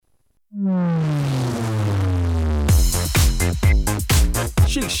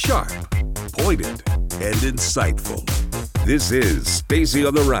She's sharp, pointed, and insightful. This is Stacey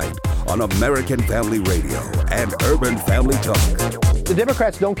on the Right on American Family Radio and Urban Family Talk. The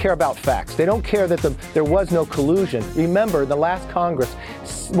Democrats don't care about facts. They don't care that there was no collusion. Remember, the last Congress,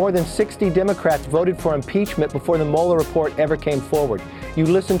 more than 60 Democrats voted for impeachment before the Mueller report ever came forward. You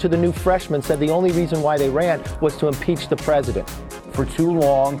listen to the new freshmen said the only reason why they ran was to impeach the president. For too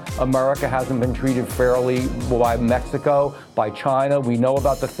long, America hasn't been treated fairly by Mexico, by China. We know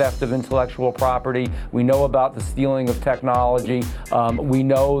about the theft of intellectual property. We know about the stealing of technology. We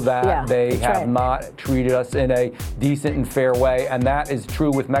know that they have not treated us in a decent and fair way, and that is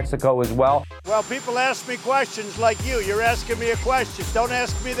true with Mexico as well. Well, people ask me questions like you. You're asking me a question. Don't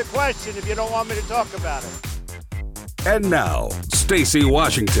ask me the question if you don't want me to talk about it. And now, Stacey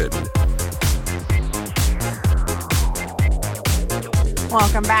Washington.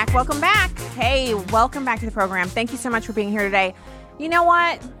 Welcome back. Welcome back. Hey, welcome back to the program. Thank you so much for being here today. You know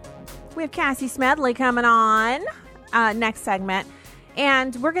what? We have Cassie Smedley coming on next segment,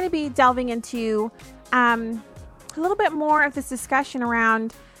 and we're going to be delving into a little bit more of this discussion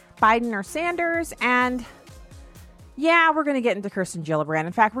around Biden or Sanders, and we're going to get into Kirsten Gillibrand.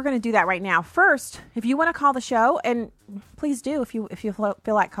 In fact, we're going to do that right now. First, if you want to call the show, and please do if you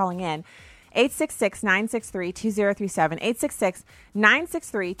feel like calling in, 866-963-2037,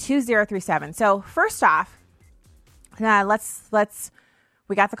 866-963-2037. So first off, we got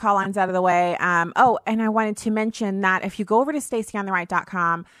the call lines out of the way. And I wanted to mention that if you go over to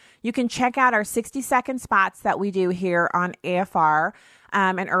StaceyOnTheRight.com, you can check out our 60-second spots that we do here on AFR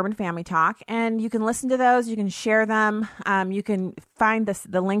and Urban Family Talk. And you can listen to those. You can share them. You can find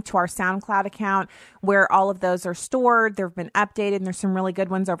the link to our SoundCloud account where all of those are stored. They've been updated, and there's some really good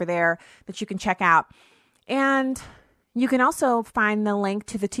ones over there that you can check out. And you can also find the link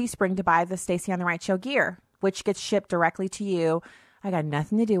to the Teespring to buy the Stacey on the Right Show gear, which gets shipped directly to you. I got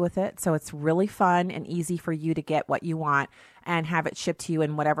nothing to do with it, so it's really fun and easy for you to get what you want and have it shipped to you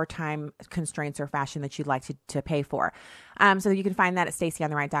in whatever time constraints or fashion that you'd like to pay for. So you can find that at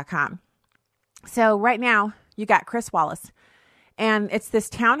StaceyOnTheRight.com. So right now, you got Chris Wallace, and it's this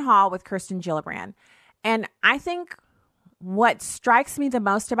town hall with Kirsten Gillibrand. And I think what strikes me the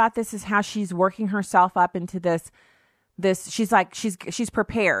most about this is how she's working herself up into this. She's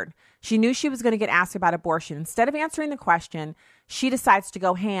prepared. She knew she was going to get asked about abortion. Instead of answering the question, she decides to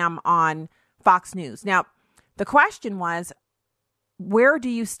go ham on Fox News. Now, the question was, where do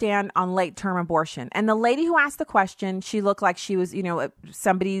you stand on late-term abortion? And the lady who asked the question, she looked like she was,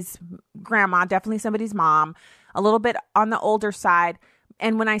 somebody's grandma, definitely somebody's mom, a little bit on the older side.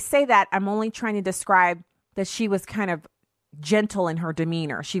 And when I say that, I'm only trying to describe that she was kind of gentle in her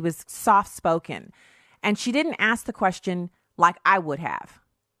demeanor. She was soft-spoken. And she didn't ask the question like I would have.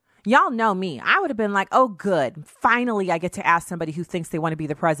 Y'all know me. I would have been like, oh, good. Finally, I get to ask somebody who thinks they want to be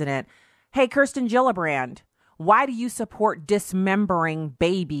the president. Hey, Kirsten Gillibrand, why do you support dismembering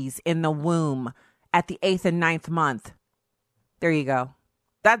babies in the womb at the 8th and 9th month? There you go.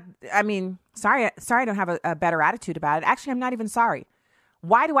 Sorry I don't have a better attitude about it. Actually, I'm not even sorry.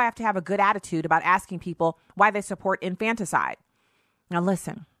 Why do I have to have a good attitude about asking people why they support infanticide? Now,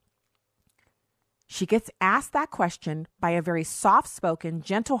 listen. She gets asked that question by a very soft-spoken,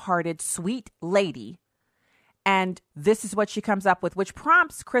 gentle-hearted, sweet lady. And this is what she comes up with, which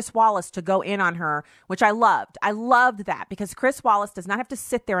prompts Chris Wallace to go in on her, which I loved. I loved that because Chris Wallace does not have to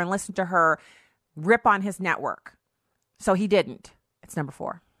sit there and listen to her rip on his network. So he didn't. It's number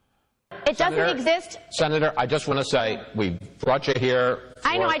 4. It doesn't exist. Senator, I just want to say we brought you here for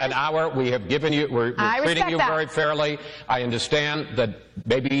an hour. We have given you, we're treating you very fairly. I understand that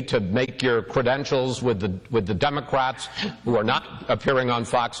maybe to make your credentials with the Democrats who are not appearing on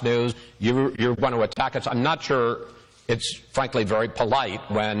Fox News, you want to attack us. I'm not sure it's frankly very polite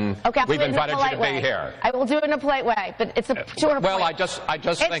when we've invited you to be here. I will do it in a polite way, but it's to her point. Well, I just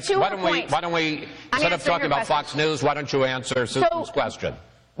think why don't we instead of talking about Fox News, why don't you answer Susan's question?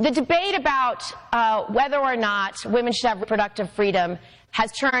 The debate about whether or not women should have reproductive freedom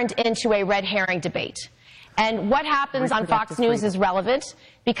has turned into a red herring debate. And what happens on Fox News is relevant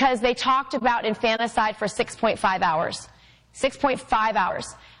because they talked about infanticide for 6.5 hours. 6.5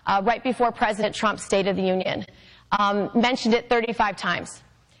 hours, right before President Trump's State of the Union. Mentioned it 35 times.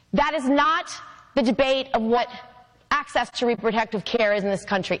 That is not the debate of what access to reproductive care is in this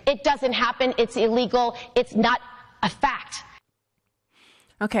country. It doesn't happen. It's illegal. It's not a fact.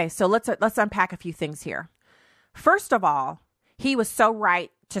 Okay, so let's unpack a few things here. First of all, he was so right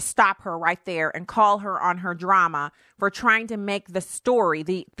to stop her right there and call her on her drama for trying to make the story,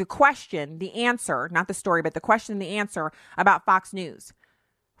 the question, the answer, not the story, but the question and the answer about Fox News.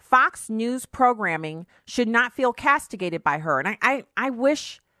 Fox News programming should not feel castigated by her. And I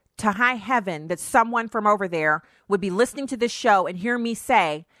wish to high heaven that someone from over there would be listening to this show and hear me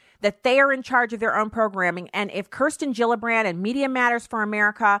say that they are in charge of their own programming. And if Kirsten Gillibrand and Media Matters for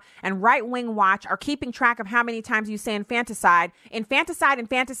America and Right Wing Watch are keeping track of how many times you say infanticide,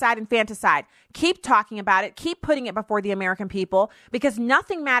 keep talking about it, keep putting it before the American people, because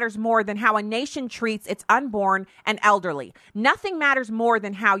nothing matters more than how a nation treats its unborn and elderly. Nothing matters more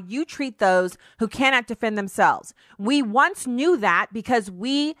than how you treat those who cannot defend themselves. We once knew that because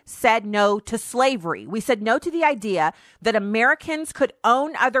we said no to slavery. We said no to the idea that Americans could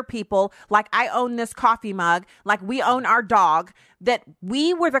own other people, like I own this coffee mug, like we own our dog, that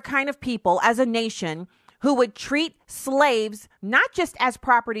we were the kind of people as a nation who would treat slaves not just as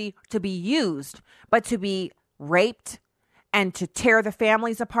property to be used, but to be raped and to tear the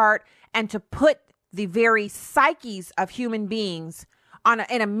families apart and to put the very psyches of human beings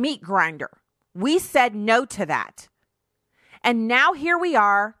in a meat grinder. We said no to that. And now here we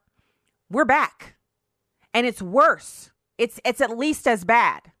are, we're back. And it's worse. It's at least as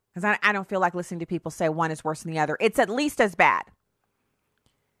bad. Because I don't feel like listening to people say one is worse than the other. It's at least as bad.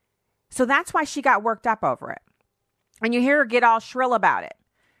 So that's why she got worked up over it. And you hear her get all shrill about it.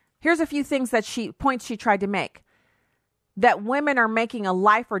 Here's a few things points she tried to make. That women are making a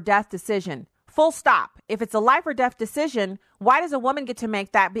life or death decision. Full stop. If it's a life or death decision, why does a woman get to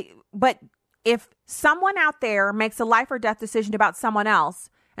make that? But if someone out there makes a life or death decision about someone else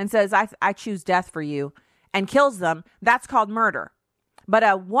and says, I choose death for you, and kills them, that's called murder. But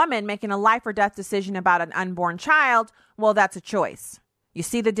a woman making a life or death decision about an unborn child, well, that's a choice. You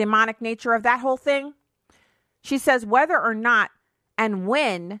see the demonic nature of that whole thing? She says whether or not and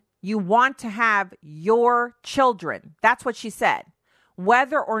when you want to have your children. That's what she said.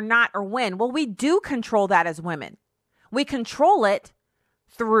 Whether or not or when. Well, we do control that as women. We control it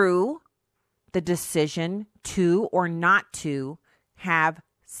through the decision to or not to have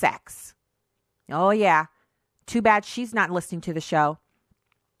sex. Oh, yeah. Too bad she's not listening to the show.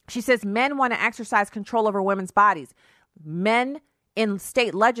 She says men want to exercise control over women's bodies. Men in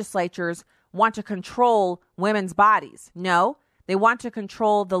state legislatures want to control women's bodies. No, they want to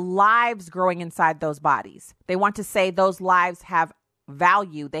control the lives growing inside those bodies. They want to say those lives have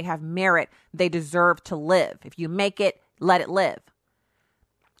value. They have merit. They deserve to live. If you make it, let it live.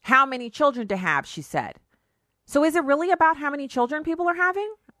 How many children to have, she said. So is it really about how many children people are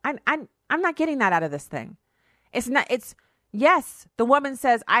having? I'm not getting that out of this thing. Yes, the woman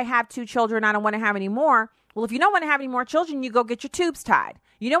says, I have 2 children. I don't want to have any more. Well, if you don't want to have any more children, you go get your tubes tied.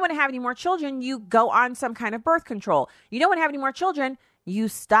 You don't want to have any more children, you go on some kind of birth control. You don't want to have any more children, you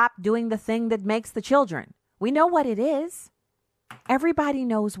stop doing the thing that makes the children. We know what it is. Everybody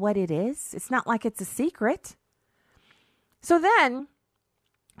knows what it is. It's not like it's a secret. So then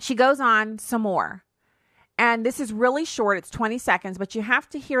she goes on some more. And this is really short. It's 20 seconds, but you have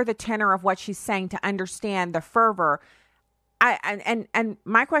to hear the tenor of what she's saying to understand the fervor. And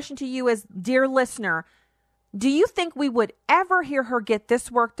my question to you is, dear listener, do you think we would ever hear her get this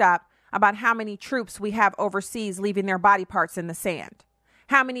worked up about how many troops we have overseas leaving their body parts in the sand?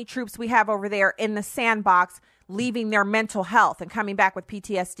 How many troops we have over there in the sandbox leaving their mental health and coming back with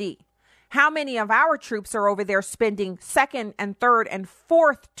PTSD? How many of our troops are over there spending 2nd and 3rd and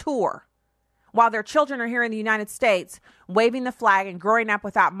 4th tour while their children are here in the United States waving the flag and growing up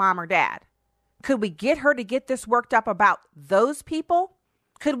without mom or dad? Could we get her to get this worked up about those people?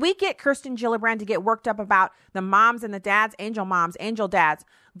 Could we get Kirsten Gillibrand to get worked up about the moms and the dads, angel moms, angel dads,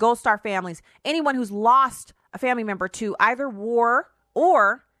 Gold Star families, anyone who's lost a family member to either war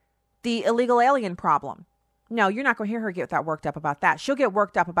or the illegal alien problem? No, you're not going to hear her get that worked up about that. She'll get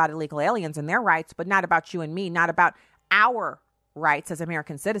worked up about illegal aliens and their rights, but not about you and me, not about our rights as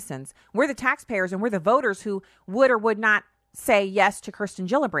American citizens. We're the taxpayers and we're the voters who would or would not say yes to Kirsten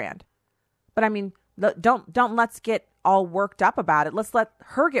Gillibrand. But I mean, don't let's get all worked up about it. Let's let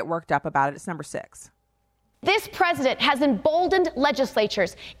her get worked up about it. It's number 6. This president has emboldened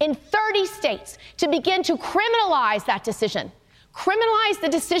legislatures in 30 states to begin to criminalize that decision. Criminalize the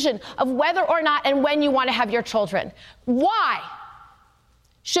decision of whether or not and when you want to have your children. Why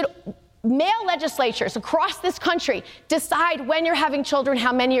should male legislatures across this country decide when you're having children,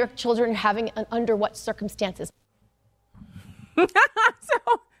 how many your children are having, and under what circumstances?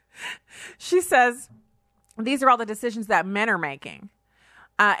 So she says these are all the decisions that men are making.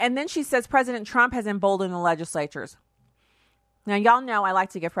 And then she says President Trump has emboldened the legislatures. Now, y'all know I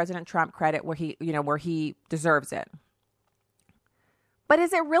like to give President Trump credit where he deserves it. But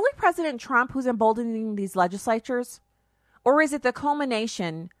is it really President Trump who's emboldening these legislatures? Or is it the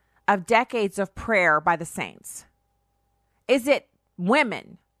culmination of decades of prayer by the saints? Is it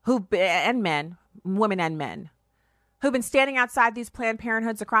women and men, women and men, who've been standing outside these Planned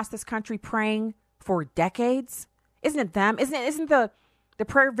Parenthoods across this country praying for decades? Isn't it them? Isn't the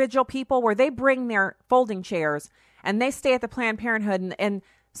prayer vigil people where they bring their folding chairs and they stay at the Planned Parenthood and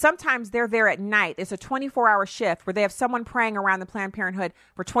sometimes they're there at night. It's a 24-hour shift where they have someone praying around the Planned Parenthood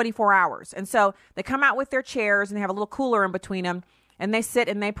for 24 hours. And so they come out with their chairs and they have a little cooler in between them and they sit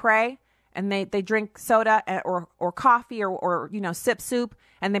and they pray and they drink soda or coffee or sip soup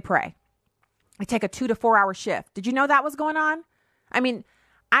and they pray. They take a 2 to 4 hour shift. Did you know that was going on? I mean,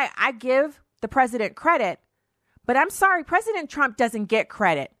 I give the president credit, but I'm sorry, President Trump doesn't get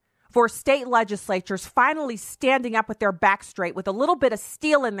credit for state legislatures finally standing up with their back straight with a little bit of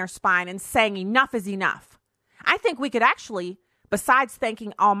steel in their spine and saying enough is enough. I think we could actually, besides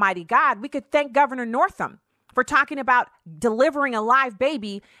thanking Almighty God, we could thank Governor Northam for talking about delivering a live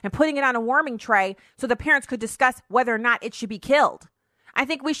baby and putting it on a warming tray so the parents could discuss whether or not it should be killed. I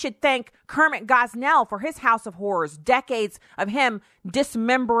think we should thank Kermit Gosnell for his House of Horrors, decades of him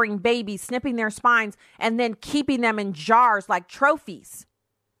dismembering babies, snipping their spines, and then keeping them in jars like trophies.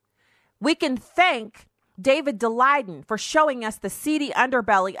 We can thank David Daleiden for showing us the seedy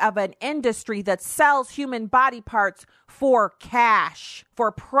underbelly of an industry that sells human body parts for cash, for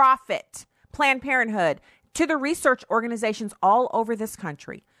profit. Planned Parenthood, to the research organizations all over this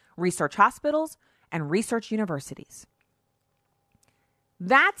country, research hospitals and research universities.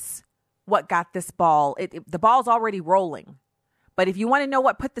 That's what got this ball. The ball's already rolling. But if you want to know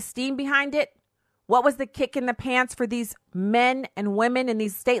what put the steam behind it, what was the kick in the pants for these men and women in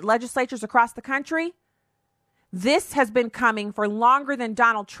these state legislatures across the country? This has been coming for longer than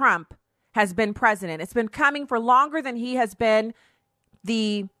Donald Trump has been president. It's been coming for longer than he has been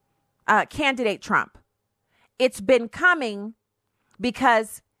the candidate Trump. It's been coming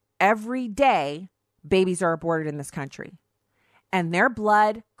because every day babies are aborted in this country. And their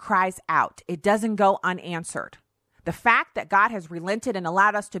blood cries out. It doesn't go unanswered. The fact that God has relented and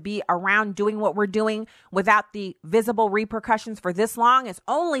allowed us to be around doing what we're doing without the visible repercussions for this long is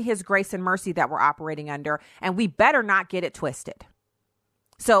only his grace and mercy that we're operating under. And we better not get it twisted.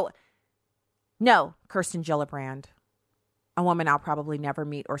 So, no, Kirsten Gillibrand, a woman I'll probably never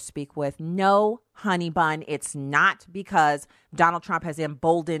meet or speak with. No, honey bun. It's not because Donald Trump has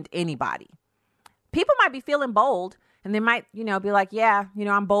emboldened anybody. People might be feeling bold. And they might, be like, yeah,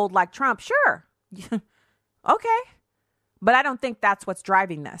 I'm bold like Trump. Sure. Okay. But I don't think that's what's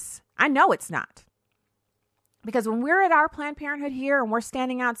driving this. I know it's not. Because when we're at our Planned Parenthood here and we're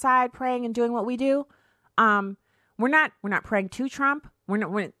standing outside praying and doing what we do, we're not praying to Trump.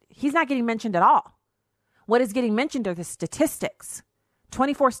 He's not getting mentioned at all. What is getting mentioned are the statistics.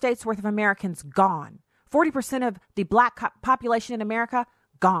 24 states worth of Americans gone. 40% of the black population in America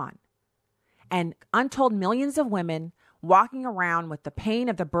gone. And untold millions of women walking around with the pain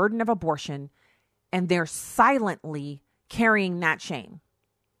of the burden of abortion, and they're silently carrying that shame.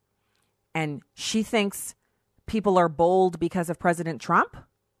 And she thinks people are bold because of President Trump.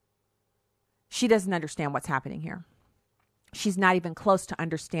 She doesn't understand what's happening here. She's not even close to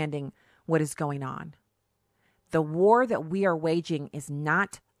understanding what is going on. The war that we are waging is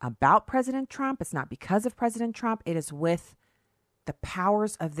not about President Trump. It's not because of President Trump. It is with the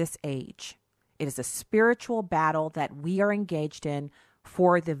powers of this age. It is a spiritual battle that we are engaged in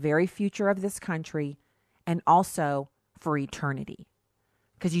for the very future of this country and also for eternity,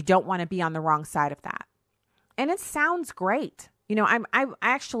 because you don't want to be on the wrong side of that. And it sounds great. I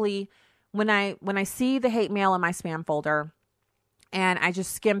actually, when I see the hate mail in my spam folder and I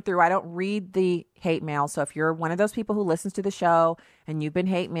just skim through, I don't read the hate mail. So if you're one of those people who listens to the show and you've been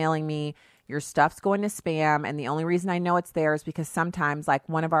hate mailing me, your stuff's going to spam. And the only reason I know it's there is because sometimes, like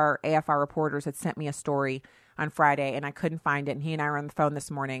one of our AFR reporters had sent me a story on Friday and I couldn't find it. And he and I were on the phone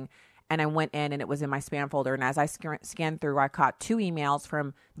this morning and I went in and it was in my spam folder. And as I scanned through, I caught genuine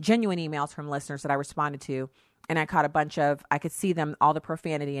emails from listeners that I responded to. And I caught a bunch of, I could see them, all the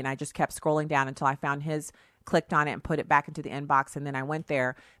profanity. And I just kept scrolling down until I found his, clicked on it and put it back into the inbox. And then I went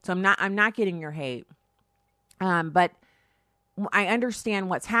there. So I'm not getting your hate. But I understand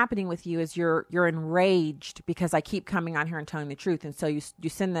what's happening with you is you're enraged because I keep coming on here and telling the truth. And so you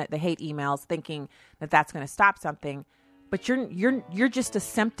send the hate emails thinking that that's going to stop something, but you're just a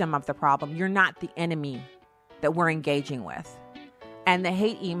symptom of the problem. You're not the enemy that we're engaging with. And the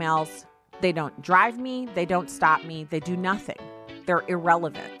hate emails, they don't drive me. They don't stop me. They do nothing. They're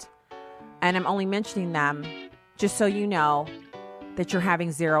irrelevant. And I'm only mentioning them just so you know that you're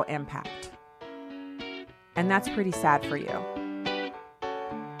having zero impact. And that's pretty sad for you.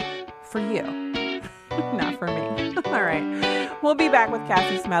 For you, not for me. All right. We'll be back with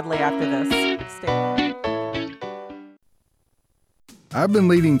Cassie Smedley after this. Stay tuned. I've been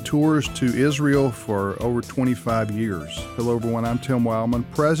leading tours to Israel for over 25 years. Hello, everyone. I'm Tim Wildman,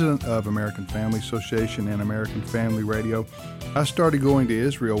 president of American Family Association and American Family Radio. I started going to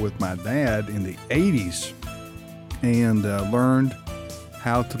Israel with my dad in the 80s and learned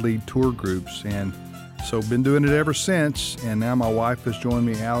how to lead tour groups. And so been doing it ever since. And now my wife has joined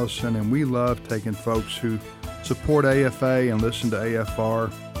me, Allison, and we love taking folks who support AFA and listen to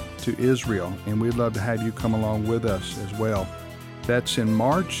AFR to Israel. And we'd love to have you come along with us as well. That's in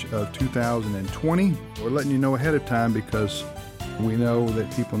March of 2020. We're letting you know ahead of time because we know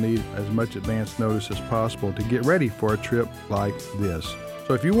that people need as much advance notice as possible to get ready for a trip like this.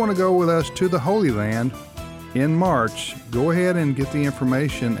 So if you want to go with us to the Holy Land in March, go ahead and get the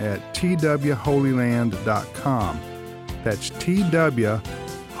information at twholyland.com. That's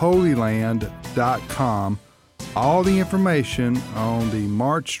twholyland.com. All the information on the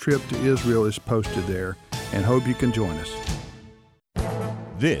March trip to Israel is posted there, and hope you can join us.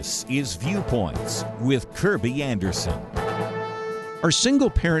 This is Viewpoints with Kirby Anderson. Are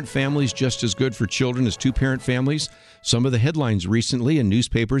single-parent families just as good for children as two-parent families? Some of the headlines recently in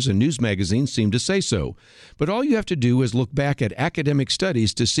newspapers and news magazines seem to say so. But all you have to do is look back at academic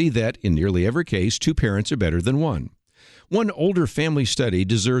studies to see that, in nearly every case, two parents are better than one. One older family study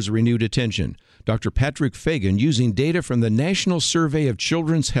deserves renewed attention. Dr. Patrick Fagan, using data from the National Survey of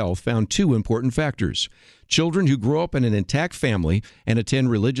Children's Health, found two important factors. Children who grow up in an intact family and attend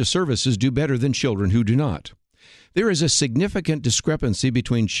religious services do better than children who do not. There is a significant discrepancy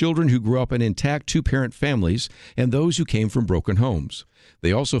between children who grew up in intact two-parent families and those who came from broken homes.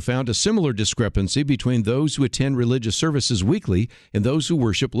 They also found a similar discrepancy between those who attend religious services weekly and those who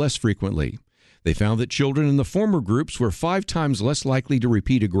worship less frequently. They found that children in the former groups were 5 times less likely to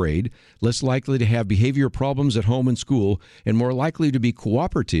repeat a grade, less likely to have behavior problems at home and school, and more likely to be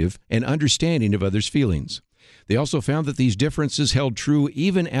cooperative and understanding of others' feelings. They also found that these differences held true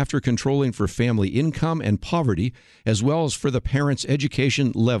even after controlling for family income and poverty, as well as for the parents'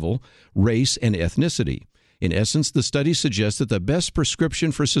 education level, race, and ethnicity. In essence, the study suggests that the best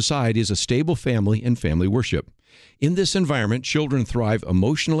prescription for society is a stable family and family worship. In this environment, children thrive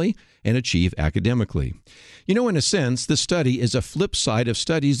emotionally and achieve academically. You know, in a sense, the study is a flip side of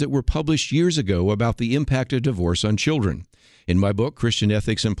studies that were published years ago about the impact of divorce on children. In my book, Christian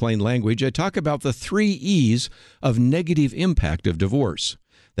Ethics in Plain Language, I talk about the 3 E's of negative impact of divorce.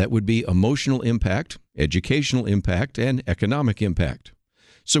 That would be emotional impact, educational impact, and economic impact.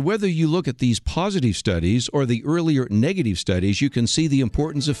 So whether you look at these positive studies or the earlier negative studies, you can see the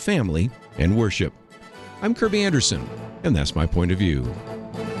importance of family and worship. I'm Kirby Anderson, and that's my point of view.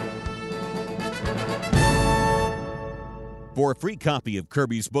 For a free copy of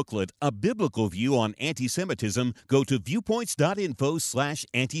Kirby's booklet, A Biblical View on Anti-Semitism, go to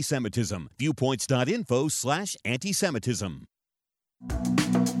viewpoints.info/antisemitism. Viewpoints.info/antisemitism.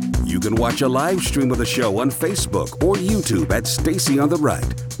 You can watch a live stream of the show on Facebook or YouTube at Stacy on the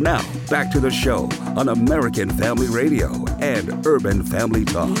Right. Now, back to the show on American Family Radio and Urban Family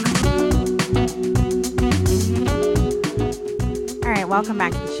Talk. All right, welcome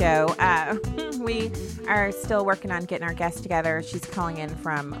back to the show. We are still working on getting our guest together. She's calling in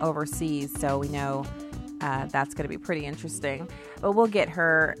from overseas, so we know that's going to be pretty interesting. But we'll get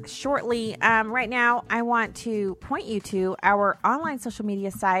her shortly. Right now, I want to point you to our online social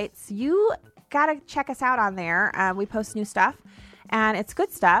media sites. You got to check us out on there. We post new stuff, and it's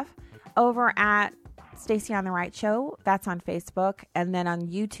good stuff. Over at Stacy on the Right Show, that's on Facebook, and then on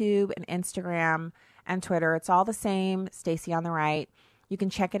YouTube and Instagram and Twitter. It's all the same, Stacy on the Right. You can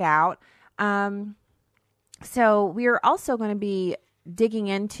check it out. So we're also going to be digging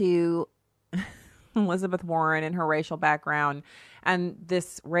into Elizabeth Warren and her racial background, and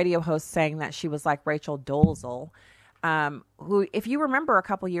this radio host saying that she was like Rachel Dolezal, who, if you remember a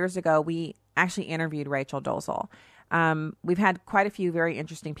couple years ago, we actually interviewed Rachel Dolezal. We've had quite a few very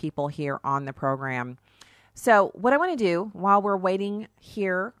interesting people here on the program. So what I want to do while we're waiting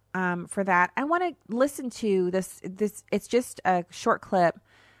here for that, I want to listen to this. It's just a short clip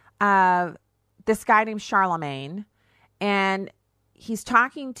of this guy named Charlemagne, and he's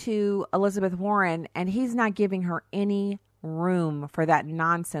talking to Elizabeth Warren, and he's not giving her any room for that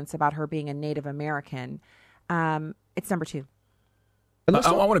nonsense about her being a Native American. It's number 2.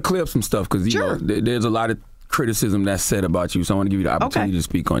 I want to clear up some stuff because you know there's a lot of criticism that's said about you, so I want to give you the opportunity to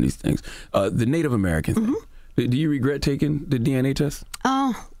speak on these things. The Native American thing. Do you regret taking the DNA test?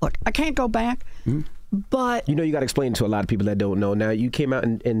 Look, I can't go back. But you know, you got to explain to a lot of people that don't know. Now, you came out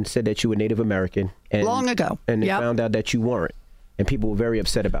and said that you were Native American. And, long ago. And they found out that you weren't. And people were very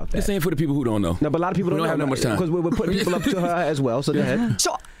upset about that. This ain't for the people who don't know. No, but a lot of people don't have that much time. Because we're putting people up to her as well. So go ahead.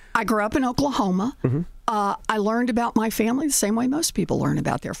 So I grew up in Oklahoma. I learned about my family the same way most people learn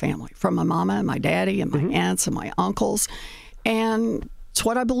about their family, from my mama and my daddy and my aunts and my uncles. And it's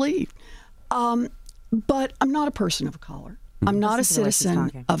what I believe. But I'm not a person of color. I'm not a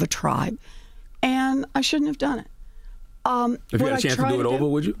citizen of a tribe. And I shouldn't have done it. If you had a chance to do it over,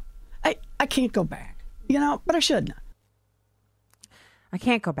 would you? I can't go back, but I shouldn't. I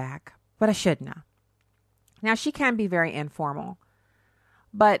can't go back, but I shouldn't. Now, she can be very informal.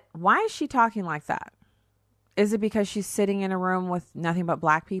 But why is she talking like that? Is it because she's sitting in a room with nothing but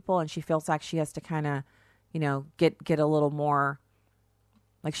black people and she feels like she has to kind of, get a little more,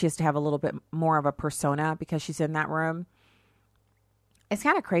 like she has to have a little bit more of a persona because she's in that room? It's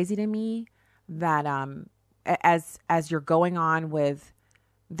kind of crazy to me that as you're going on with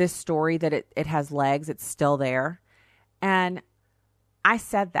this story that it has legs, it's still there. And I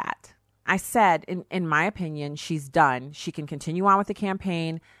said that. I said, in my opinion, she's done. She can continue on with the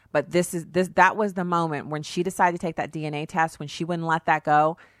campaign, but that was the moment when she decided to take that DNA test, when she wouldn't let that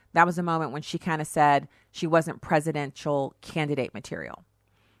go. That was the moment when she kind of said she wasn't presidential candidate material.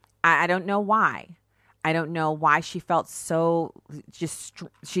 I don't know why. I don't know why she felt so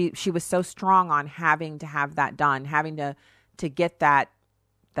she was so strong on having to have that done, having to get that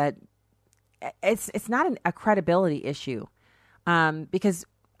it's not a credibility issue, because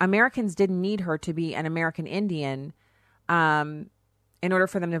Americans didn't need her to be an American Indian in order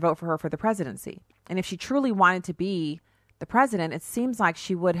for them to vote for her for the presidency. And if she truly wanted to be the president, it seems like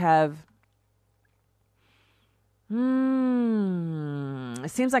she would have.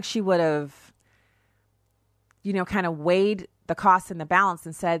 It seems like she would have, kind of weighed the costs in the balance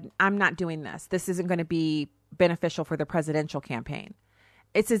and said, I'm not doing this. This isn't going to be beneficial for the presidential campaign.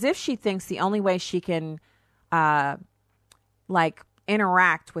 It's as if she thinks the only way she can,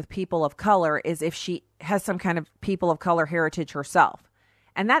 interact with people of color is if she has some kind of people of color heritage herself.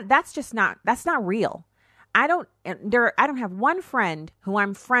 And that's not real. I don't have one friend who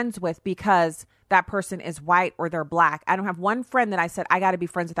I'm friends with because that person is white or they're black. I don't have one friend that I said, I got to be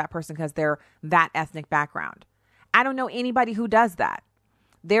friends with that person because they're that ethnic background. I don't know anybody who does that.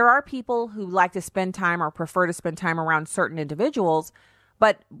 There are people who like to spend time or prefer to spend time around certain individuals.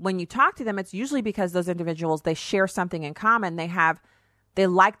 But when you talk to them, it's usually because those individuals, they share something in common. They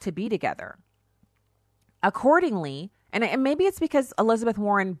like to be together. Accordingly, and maybe it's because Elizabeth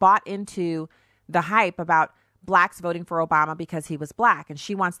Warren bought into the hype about blacks voting for Obama because he was black, and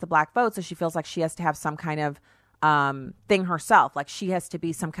she wants the black vote, so she feels like she has to have some kind of thing herself, like she has to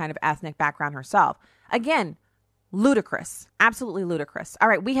be some kind of ethnic background herself. Again, ludicrous, absolutely ludicrous. All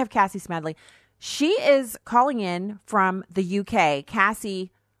right, we have Cassie Smedley. She is calling in from the UK.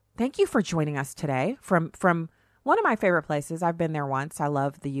 Cassie, thank you for joining us today from one of my favorite places. I've been there once. I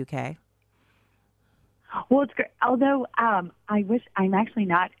love the UK. Well, it's great. Although I wish I'm actually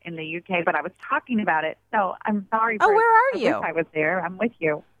not in the UK, but I was talking about it, so I'm sorry. Where are you? I was there. I'm with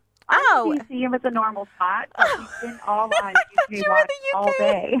you. I'm in DC. I'm at the normal spot. So we've been all on UK Watch all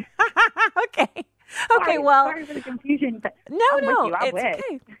day. Okay. Sorry for the confusion, but no, it's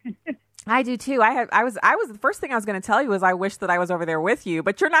okay. I do too. I was the first thing I was going to tell you is I wish that I was over there with you,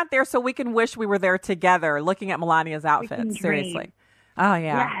 but you're not there, so we can wish we were there together, looking at Melania's outfit. Seriously. Oh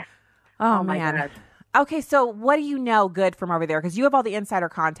yeah. Yes. Oh man. My gosh. Okay, so what do you know good from over there? Because you have all the insider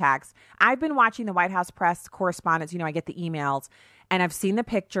contacts. I've been watching the White House press correspondence. I get the emails, and I've seen the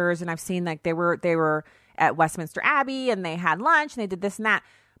pictures, and I've seen they were at Westminster Abbey, and they had lunch, and they did this and that.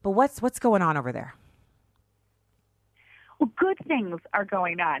 But what's going on over there? Well, good things are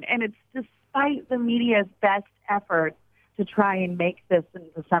going on, and it's despite the media's best efforts to try and make this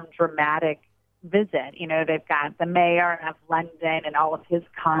into some dramatic visit. They've got the mayor of London and all of his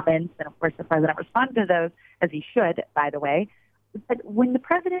comments, and of course the president responded to those, as he should, by the way. But when the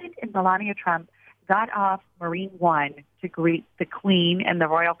president and Melania Trump got off Marine One to greet the Queen and the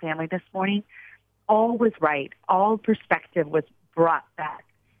royal family this morning, all was right. All perspective was brought back.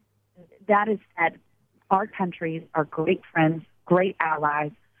 That is that our countries are great friends, great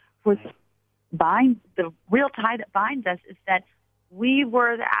allies. The real tie that binds us is that we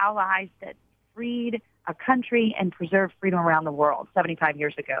were the allies that freed a country and preserved freedom around the world 75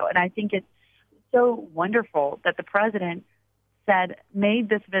 years ago. And I think it's so wonderful that the president made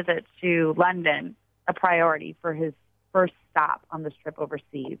this visit to London a priority for his first stop on this trip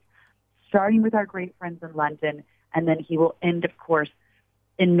overseas, starting with our great friends in London, and then he will end, of course,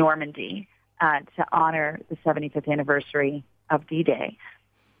 in Normandy to honor the 75th anniversary of D-Day.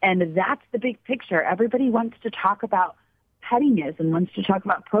 And that's the big picture. Everybody wants to talk about pettiness and wants to talk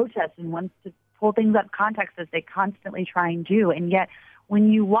about protests and wants to pull things out of context, as they constantly try and do. And yet,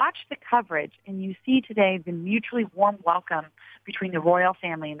 when you watch the coverage and you see today the mutually warm welcome between the royal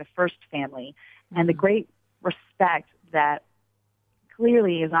family and the First Family, and the great respect that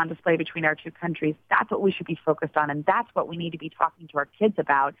clearly is on display between our two countries. That's what we should be focused on, and that's what we need to be talking to our kids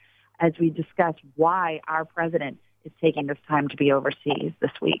about as we discuss why our president is taking this time to be overseas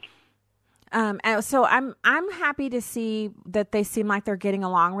this week. So I'm happy to see that they seem like they're getting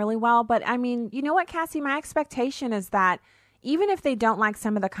along really well. But I mean, you know what, Cassie, my expectation is that even if they don't like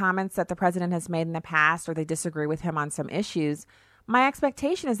some of the comments that the president has made in the past, or they disagree with him on some issues, my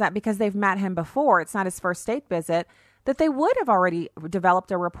expectation is that because they've met him before, it's not his first state visit, that they would have already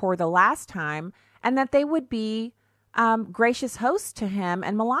developed a rapport the last time, and that they would be gracious hosts to him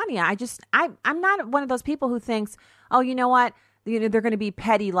and Melania. I'm not one of those people who thinks, oh, you know what? They're going to be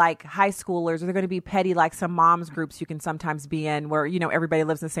petty like high schoolers, or they're going to be petty like some moms groups you can sometimes be in where, everybody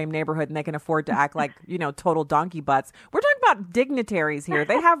lives in the same neighborhood and they can afford to act like, total donkey butts. We're talking about dignitaries here.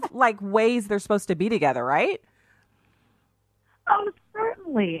 They have like ways they're supposed to be together, right? Oh,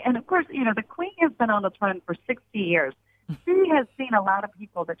 certainly. And of course, the Queen has been on the throne for 60 years. She has seen a lot of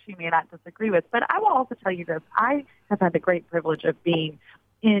people that she may not disagree with. But I will also tell you this. I have had the great privilege of being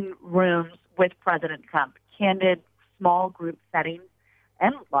in rooms with President Trump, candid, small group settings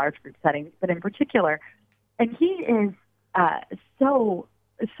and large group settings, but in particular. And he is so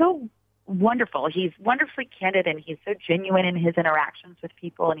wonderful. He's wonderfully candid, and he's so genuine in his interactions with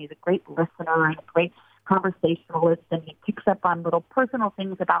people, and he's a great listener and a great conversationalist, and he picks up on little personal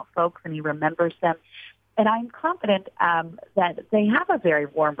things about folks, and he remembers them. And I'm confident that they have a very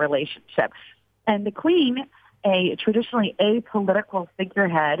warm relationship. And the Queen, a traditionally apolitical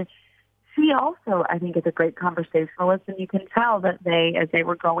figurehead, she also, I think, is a great conversationalist, and you can tell that as they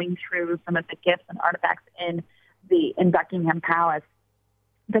were going through some of the gifts and artifacts in Buckingham Palace,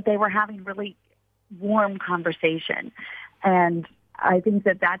 that they were having really warm conversation. And I think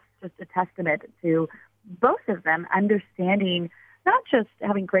that that's just a testament to both of them understanding, not just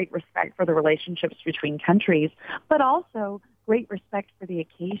having great respect for the relationships between countries, but also great respect for the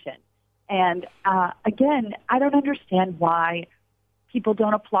occasion. And again, I don't understand why people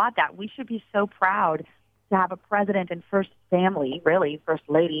don't applaud that. We should be so proud to have a president and first family, really, First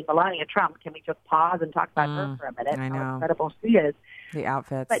Lady, Melania Trump. Can we just pause and talk about her for a minute? I know. How incredible she is. The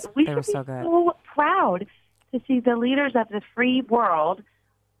outfits, but we they were should so be good. so proud to see the leaders of the free world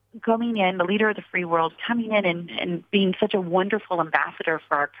coming in, the leader of the free world coming in and being such a wonderful ambassador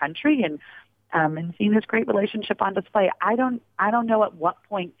for our country, and seeing this great relationship on display. I don't know at what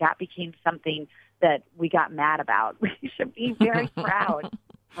point that became something that we got mad about. We should be very proud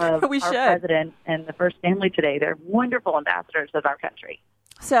of our president and the first family today. They're wonderful ambassadors of our country.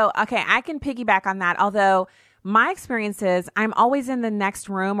 So, okay, I can piggyback on that, although my experience is I'm always in the next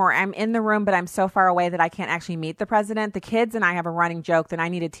room, or I'm in the room, but I'm so far away that I can't actually meet the president. The kids and I have a running joke that I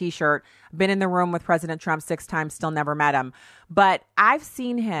need a T-shirt. Been in the room with President Trump 6 times, still never met him. But I've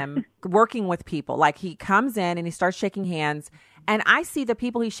seen him working with people. Like, he comes in and he starts shaking hands, and I see the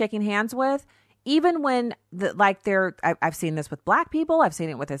people he's shaking hands with, even when I've seen this with Black people, I've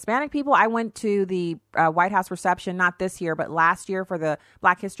seen it with Hispanic people. I went to the White House reception, not this year, but last year for the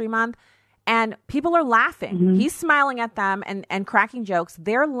Black History Month. And people are laughing. Mm-hmm. He's smiling at them and cracking jokes.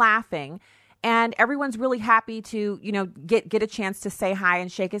 They're laughing. And everyone's really happy to, get a chance to say hi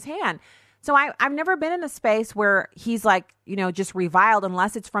and shake his hand. So I've never been in a space where he's like, just reviled,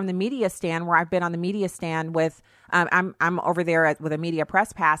 unless it's from the media stand, where I've been on the media stand with, I'm over there with a media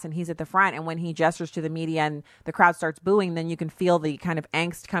press pass, and he's at the front. And when he gestures to the media and the crowd starts booing, then you can feel the kind of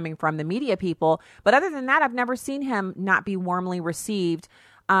angst coming from the media people. But other than that, I've never seen him not be warmly received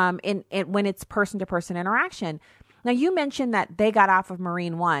in when it's person-to-person interaction. Now, you mentioned that they got off of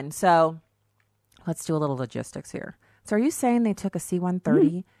Marine One. So let's do a little logistics here. So are you saying they took a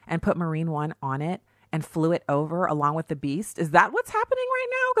C-130 and put Marine One on it and flew it over along with the Beast? Is that what's happening right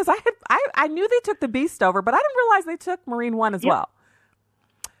now? Because I knew they took the Beast over, but I didn't realize they took Marine One as well.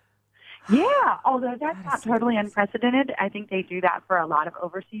 Yeah, although that's not totally unprecedented. I think they do that for a lot of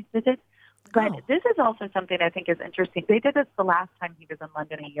overseas visits. But this is also something I think is interesting. They did this the last time he was in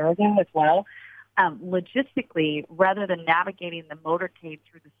London a year ago as well. Logistically, rather than navigating the motorcade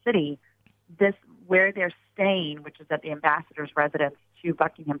through the city, where they're staying, which is at the ambassador's residence, to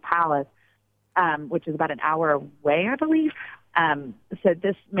Buckingham Palace, which is about an hour away, I believe. So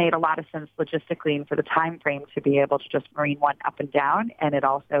this made a lot of sense logistically and for the time frame to be able to just Marine One up and down, and it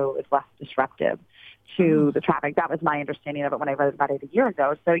also is less disruptive to the traffic. That was my understanding of it when I read about it a year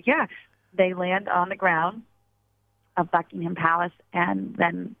ago. So, yeah, they land on the ground of Buckingham Palace, and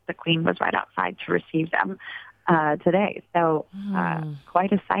then the Queen was right outside to receive them. today. So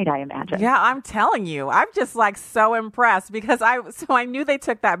quite a sight, I imagine. Yeah, I'm telling you, I'm just like so impressed because I knew they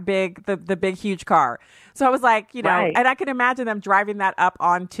took that the big, huge car. So I was like, you know, right. And I can imagine them driving that up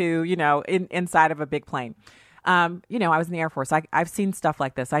onto, you know, inside of a big plane. You know, I was in the Air Force. I've seen stuff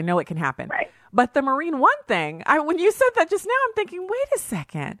like this. I know it can happen. Right. But the Marine One thing, when you said that just now, I'm thinking, wait a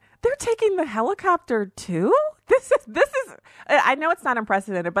second, they're taking the helicopter too? This is. I know it's not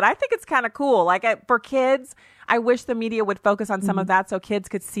unprecedented, but I think it's kind of cool. Like for kids, I wish the media would focus on some of that so kids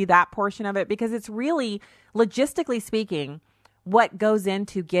could see that portion of it, because it's really, logistically speaking, what goes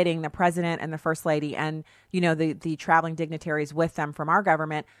into getting the president and the first lady and, you know, the traveling dignitaries with them from our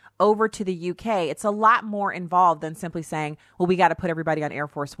government over to the UK. It's a lot more involved than simply saying, well, we got to put everybody on Air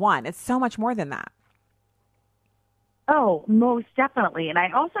Force One. It's so much more than that. Oh, most definitely. And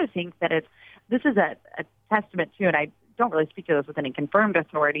I also think that this is a testament to, and I don't really speak to this with any confirmed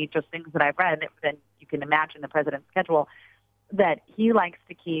authority, just things that I've read, then you can imagine the president's schedule, that he likes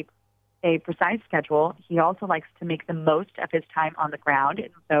to keep a precise schedule. He also likes to make the most of his time on the ground. And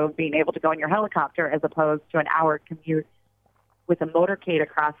so being able to go in your helicopter as opposed to an hour commute with a motorcade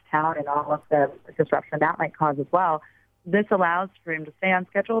across town and all of the disruption that might cause as well, this allows for him to stay on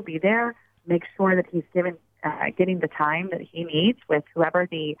schedule, be there, make sure that he's getting the time that he needs with whoever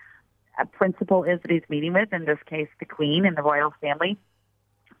the principal is that he's meeting with, in this case, the Queen and the royal family.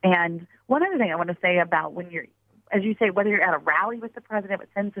 And one other thing I want to say about when you're, as you say, whether you're at a rally with the president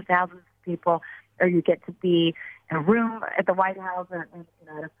with tens of thousands of people, or you get to be in a room at the White House or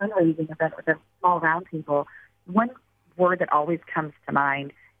at a fundraising event with a small round table, one word that always comes to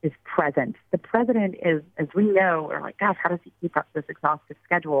mind is present. The president is, as we know, we're like, gosh, how does he keep up this exhaustive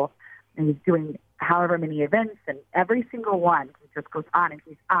schedule? And he's doing however many events, and every single one, he just goes on, and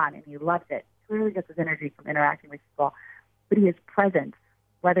he loves it. He really gets his energy from interacting with people. But he is present,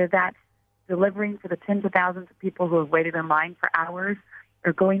 whether that's delivering for the tens of thousands of people who have waited in line for hours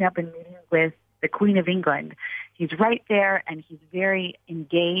or going up and meeting with the Queen of England. He's right there, and he's very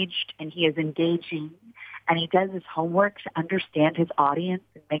engaged, and he is engaging, and he does his homework to understand his audience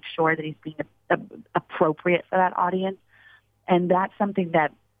and make sure that he's being appropriate for that audience. And that's something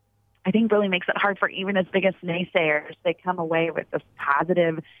that I think really makes it hard for even as biggest naysayers. They come away with this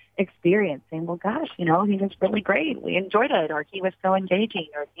positive experience saying, well, gosh, you know, he was really great. We enjoyed it, or he was so engaging,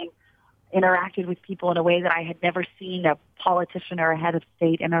 or he interacted with people in a way that I had never seen a politician or a head of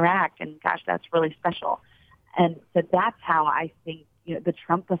state interact. And gosh, that's really special. And so that's how I think, you know, the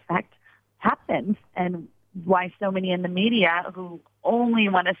Trump effect happens, and why so many in the media who only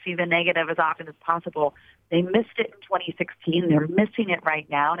want to see the negative as often as possible, they missed it in 2016. They're missing it right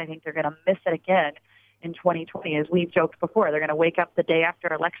now, and I think they're going to miss it again in 2020. As we've joked before, they're going to wake up the day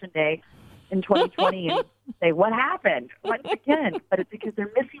after Election Day in 2020 and say, what happened? Once again. But it's because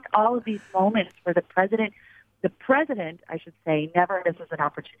they're missing all of these moments where the president, I should say, never misses an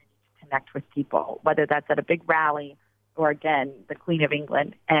opportunity to connect with people, whether that's at a big rally or, again, the Queen of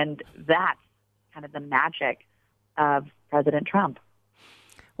England. And that's kind of the magic of President Trump.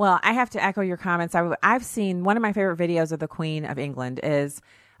 Well, I have to echo your comments. I've seen one of my favorite videos of the Queen of England is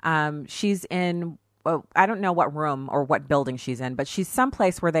she's in, well, I don't know what room or what building she's in, but she's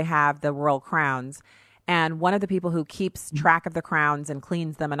someplace where they have the royal crowns. And one of the people who keeps track of the crowns and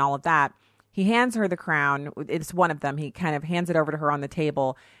cleans them and all of that, he hands her the crown. It's one of them. He kind of hands it over to her on the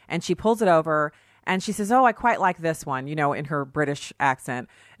table, and she pulls it over. And she says, oh, I quite like this one, you know, in her British accent.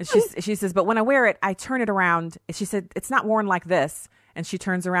 And she says, but when I wear it, I turn it around. She said, it's not worn like this. And she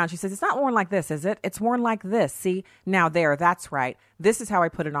turns around. She says, it's not worn like this, is it? It's worn like this. See, now there, that's right. This is how I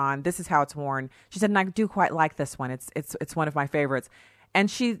put it on. This is how it's worn. She said, and I do quite like this one. It's one of my favorites.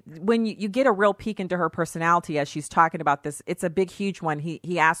 And when you get a real peek into her personality as she's talking about this, it's a big, huge one.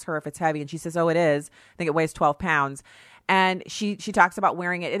 He asked her if it's heavy, and she says, oh, it is. I think it weighs 12 pounds. And she talks about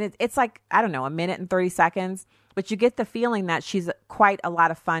wearing it, and it's like, I don't know, a minute and 30 seconds. But you get the feeling that she's quite a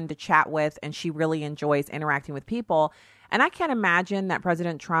lot of fun to chat with, and she really enjoys interacting with people. And I can't imagine that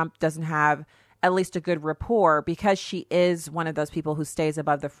President Trump doesn't have at least a good rapport, because she is one of those people who stays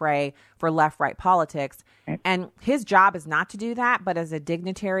above the fray for left-right politics. And his job is not to do that. But as a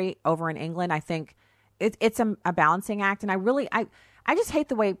dignitary over in England, I think it's a balancing act. And I just hate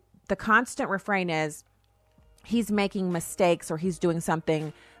the way the constant refrain is, he's making mistakes or he's doing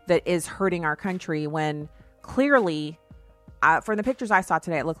something that is hurting our country, when clearly, from the pictures I saw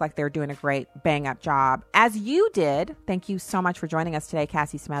today, it looked like they're doing a great bang-up job, as you did. Thank you so much for joining us today,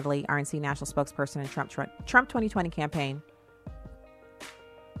 Cassie Smedley, RNC National Spokesperson and Trump 2020 campaign.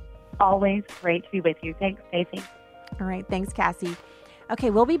 Always great to be with you. Thanks, Stacey. All right. Thanks, Cassie.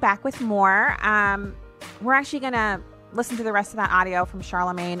 Okay, we'll be back with more. We're actually going to listen to the rest of that audio from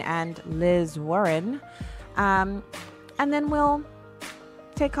Charlemagne and Liz Warren. And then we'll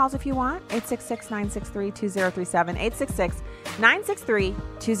take calls if you want. 866-963-2037.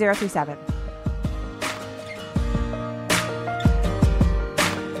 866-963-2037.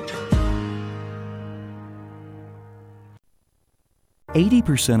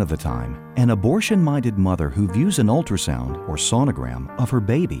 80% of the time, an abortion-minded mother who views an ultrasound or sonogram of her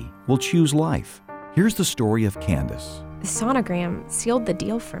baby will choose life. Here's the story of Candace. The sonogram sealed the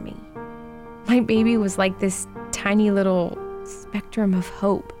deal for me. My baby was like this tiny little spectrum of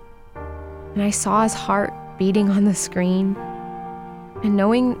hope. And I saw his heart beating on the screen. And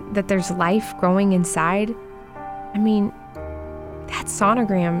knowing that there's life growing inside, I mean, that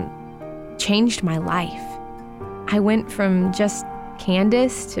sonogram changed my life. I went from just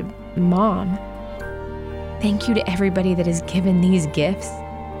Candace to Mom. Thank you to everybody that has given these gifts.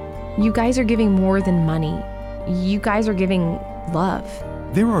 You guys are giving more than money. You guys are giving love.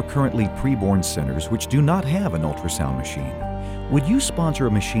 There are currently preborn centers which do not have an ultrasound machine. Would you sponsor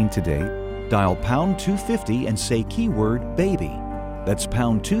a machine today? Dial pound 250 and say keyword baby. That's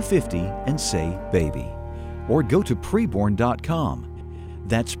pound 250 and say baby. Or go to preborn.com.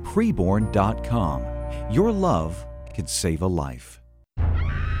 That's preborn.com. Your love could save a life.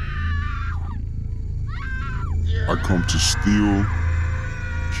 I come to steal,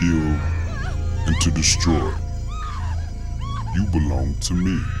 kill, and to destroy. You belong to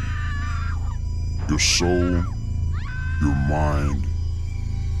me. Your soul, your mind,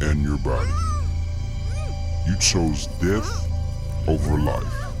 and your body. You chose death over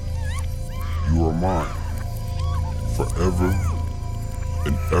life. You are mine, forever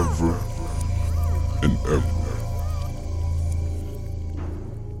and ever and ever.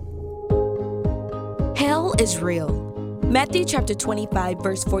 Hell is real. Matthew chapter 25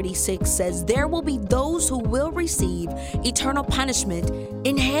 verse 46 says there will be those who will receive eternal punishment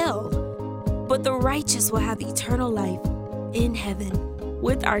in hell, but the righteous will have eternal life in heaven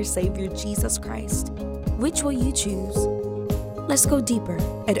with our Savior Jesus Christ. Which will you choose? Let's go deeper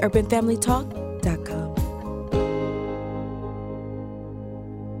at urbanfamilytalk.com.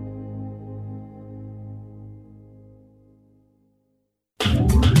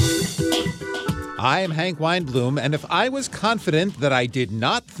 I'm Hank Weinblum, and if I was confident that I did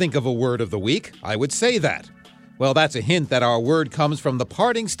not think of a word of the week, I would say that. Well, that's a hint that our word comes from the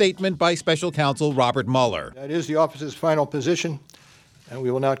parting statement by Special Counsel Robert Mueller. That is the office's final position, and we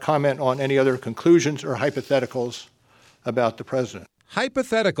will not comment on any other conclusions or hypotheticals about the president.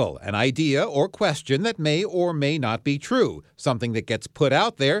 Hypothetical, an idea or question that may or may not be true, something that gets put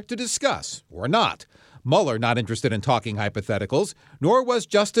out there to discuss, or not. Mueller not interested in talking hypotheticals, nor was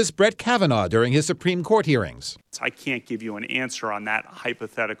Justice Brett Kavanaugh during his Supreme Court hearings. I can't give you an answer on that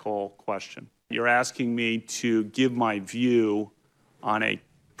hypothetical question. You're asking me to give my view on a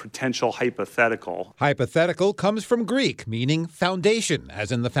potential hypothetical. Hypothetical comes from Greek, meaning foundation,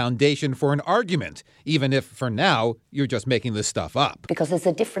 as in the foundation for an argument, even if, for now, you're just making this stuff up. Because there's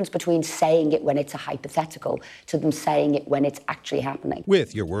a difference between saying it when it's a hypothetical to them saying it when it's actually happening.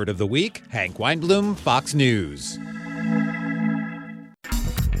 With your word of the week, Hank Weinblum, Fox News.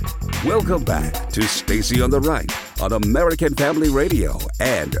 Welcome back to Stacy on the Right on American Family Radio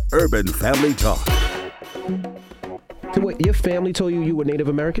and Urban Family Talk. So wait, your family told you were Native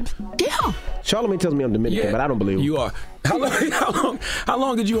American? Yeah. Charlamagne tells me I'm Dominican, but I don't believe him. You are. How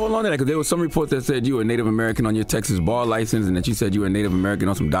long did you hold on to that? Because there was some report that said you were Native American on your Texas bar license and that you said you were Native American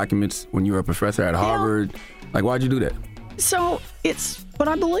on some documents when you were a professor at Harvard. Like, why'd you do that? So it's what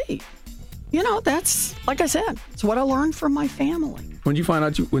I believe. You know, that's, like I said, it's what I learned from my family. When did you find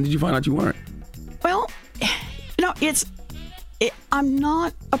out you weren't? Well, you know, I'm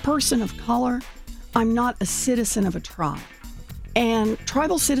not a person of color. I'm not a citizen of a tribe. And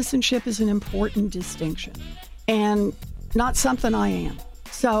tribal citizenship is an important distinction and not something I am.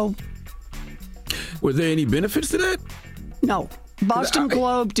 So. Was there any benefits to that? No. Boston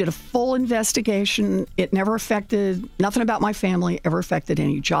Globe did a full investigation. It never affected, nothing about my family ever affected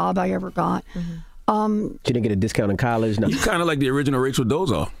any job I ever got. Mm-hmm. She didn't get a discount in college? No. You kind of like the original Rachel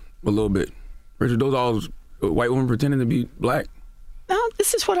Dolezal a little bit. Rachel Dolezal was a white woman pretending to be black. No,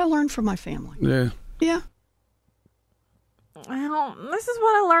 this is what I learned from my family. Yeah. Yeah. Well, this is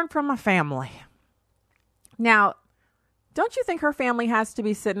what I learned from my family. Now, don't you think her family has to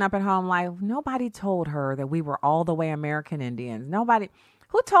be sitting up at home like, nobody told her that we were all the way American Indians? Nobody.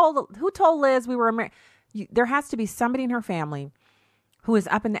 Who told Liz we were American? There has to be somebody in her family who is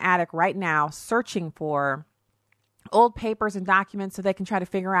up in the attic right now searching for old papers and documents so they can try to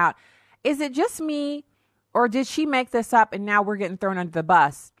figure out, is it just me or did she make this up and now we're getting thrown under the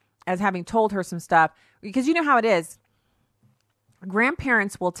bus as having told her some stuff? Because you know how it is.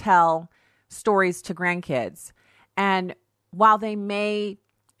 Grandparents will tell stories to grandkids. And while they may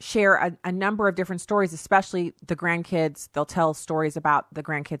share a number of different stories, especially the grandkids, they'll tell stories about the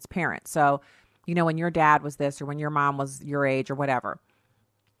grandkids' parents. So, when your dad was this or when your mom was your age or whatever.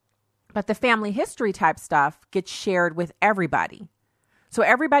 But the family history type stuff gets shared with everybody. So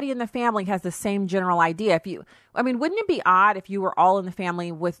everybody in the family has the same general idea. Wouldn't it be odd if you were all in the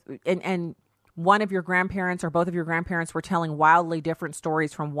family with, and one of your grandparents or both of your grandparents were telling wildly different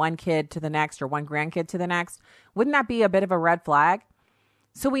stories from one kid to the next or one grandkid to the next? Wouldn't that be a bit of a red flag?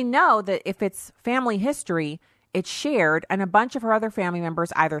 So we know that if it's family history, it's shared, and a bunch of her other family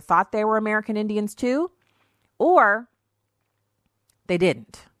members either thought they were American Indians too, or they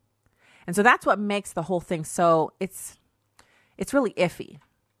didn't. And so that's what makes the whole thing so, it's really iffy.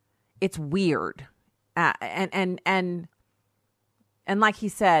 It's weird. And like he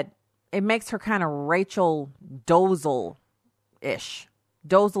said, it makes her kind of Rachel Dolezal-ish.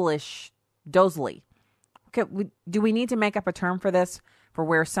 Dozely. Okay, do we need to make up a term for this? For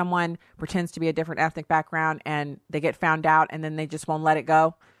where someone pretends to be a different ethnic background and they get found out and then they just won't let it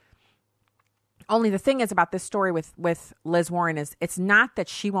go? Only the thing is about this story with Liz Warren is it's not that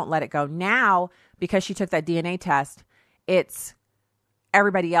she won't let it go. Now, because she took that DNA test, it's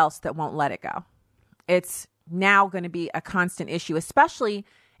everybody else that won't let it go. It's now going to be a constant issue, especially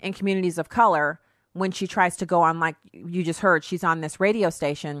in communities of color when she tries to go on, like you just heard, she's on this radio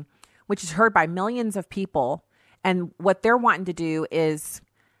station, which is heard by millions of people. And what they're wanting to do is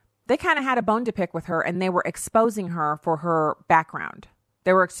they kind of had a bone to pick with her and they were exposing her for her background.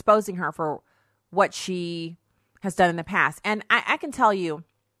 They were exposing her for what she has done in the past. And I can tell you,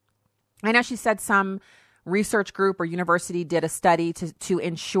 I know she said some research group or university did a study to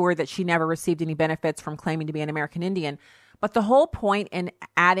ensure that she never received any benefits from claiming to be an American Indian. But the whole point in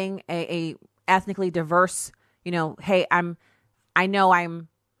adding a ethnically diverse, hey, I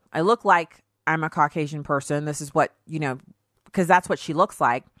look like I'm a Caucasian person. This is what, because that's what she looks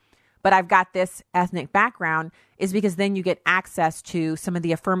like. But I've got this ethnic background is because then you get access to some of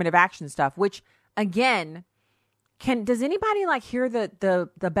the affirmative action stuff, which again, does anybody hear the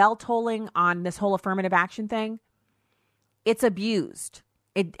bell tolling on this whole affirmative action thing? It's abused.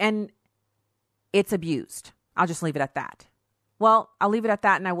 It's abused. I'll just leave it at that. Well, I'll leave it at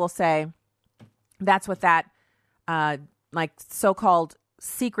that. And I will say that's what that, so-called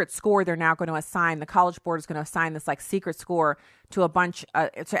secret score they're now going to assign. The College Board is going to assign this secret score to a bunch,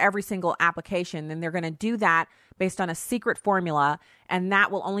 to every single application. And they're going to do that based on a secret formula. And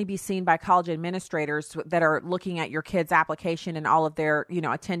that will only be seen by college administrators that are looking at your kid's application and all of their,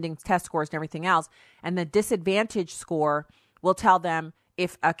 attending test scores and everything else. And the disadvantage score will tell them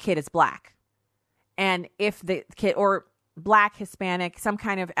if a kid is black and if the kid or Black, Hispanic, some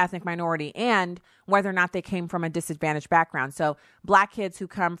kind of ethnic minority, and whether or not they came from a disadvantaged background. So Black kids who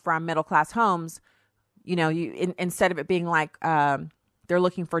come from middle-class homes, instead of it being they're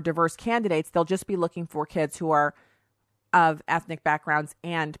looking for diverse candidates, they'll just be looking for kids who are of ethnic backgrounds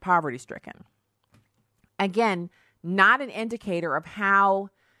and poverty-stricken. Again, not an indicator of how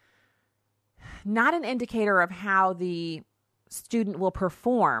the student will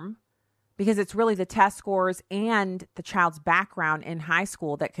perform, because it's really the test scores and the child's background in high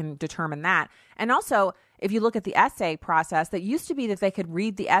school that can determine that. And also, if you look at the essay process, that used to be that they could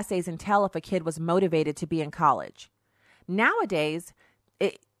read the essays and tell if a kid was motivated to be in college. Nowadays,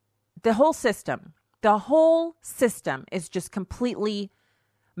 the whole system is just completely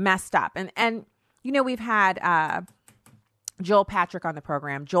messed up. And we've had Joel Patrick on the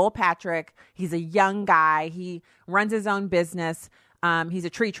program. Joel Patrick, he's a young guy. He runs his own business. He's a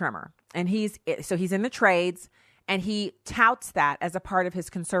tree trimmer. And he's in the trades, and he touts that as a part of his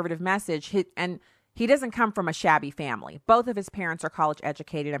conservative message. He doesn't come from a shabby family. Both of his parents are college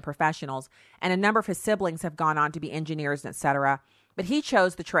educated and professionals, and a number of his siblings have gone on to be engineers, etc. But he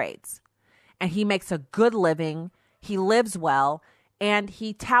chose the trades, and he makes a good living. He lives well, and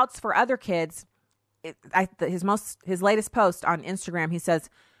he touts for other kids. His latest post on Instagram, he says,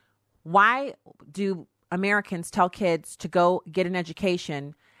 "Why do Americans tell kids to go get an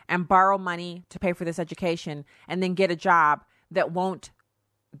education and borrow money to pay for this education and then get a job they won't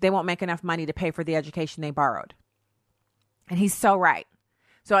make enough money to pay for the education they borrowed?" And he's so right.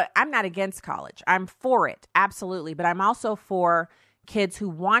 So I'm not against college. I'm for it, absolutely. But I'm also for kids who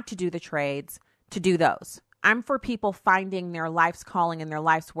want to do the trades to do those. I'm for people finding their life's calling and their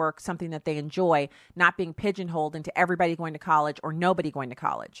life's work, something that they enjoy, not being pigeonholed into everybody going to college or nobody going to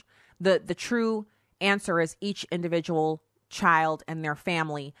college. The true answer is each individual child and their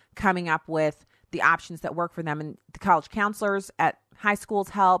family coming up with the options that work for them. And the college counselors at high schools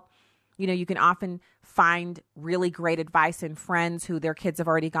help. You can often find really great advice in friends who their kids have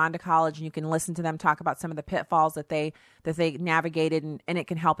already gone to college, and you can listen to them talk about some of the pitfalls that they navigated, and it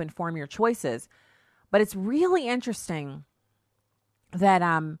can help inform your choices. But it's really interesting that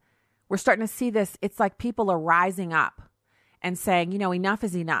we're starting to see this. It's like people are rising up and saying, enough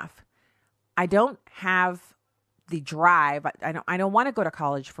is enough. I don't have the drive. I don't want to go to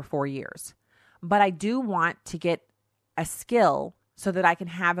college for 4 years, but I do want to get a skill so that I can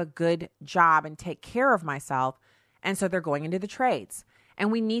have a good job and take care of myself. And so they're going into the trades.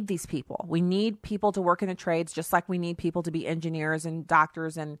 And we need these people. We need people to work in the trades, just like we need people to be engineers and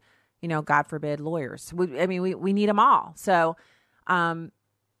doctors and, God forbid, lawyers. We need them all. So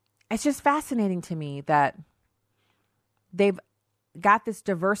it's just fascinating to me that they've got this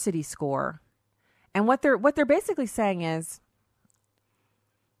diversity score. And what they're basically saying is,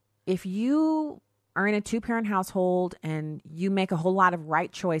 if you are in a 2-parent household and you make a whole lot of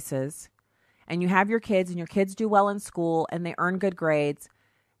right choices and you have your kids and your kids do well in school and they earn good grades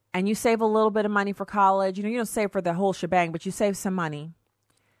and you save a little bit of money for college, you don't save for the whole shebang, but you save some money.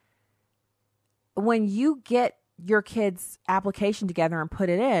 When you get your kids' application together and put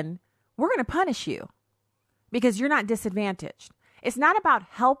it in, we're going to punish you because you're not disadvantaged. It's not about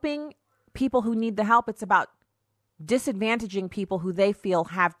helping people who need the help. It's about disadvantaging people who they feel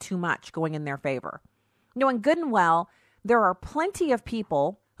have too much going in their favor. Knowing good and well, there are plenty of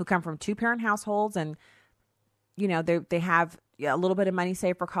people who come from 2-parent households and, they have a little bit of money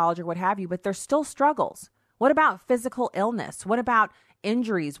saved for college or what have you, but there's still struggles. What about physical illness? What about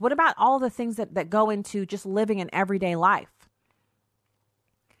injuries? What about all the things that go into just living an everyday life?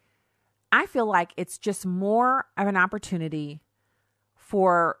 I feel like it's just more of an opportunity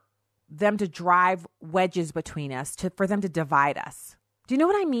for them to drive wedges between us, for them to divide us. Do you know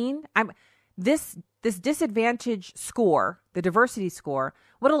what I mean? This disadvantage score, the diversity score,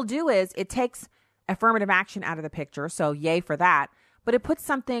 what it'll do is it takes affirmative action out of the picture. So yay for that. But it puts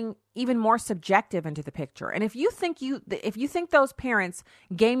something even more subjective into the picture. And if you think those parents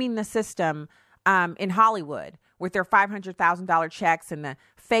gaming the system in Hollywood with their $500,000 checks and the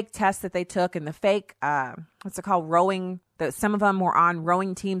fake tests that they took and the fake, what's it called, rowing, some of them were on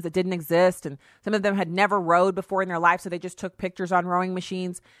rowing teams that didn't exist, and some of them had never rowed before in their life, so they just took pictures on rowing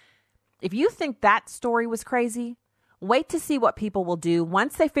machines. If you think that story was crazy, wait to see what people will do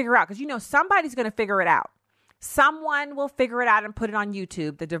once they figure out, because somebody's going to figure it out. Someone will figure it out and put it on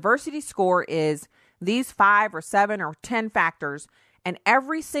YouTube. The diversity score is these 5 or 7 or 10 factors, and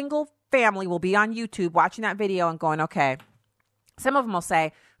every single family will be on YouTube watching that video and going, okay. Some of them will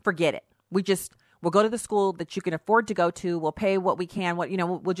say, forget it. We'll go to the school that you can afford to go to. We'll pay what we can.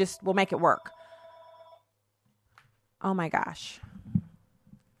 We'll make it work. Oh my gosh.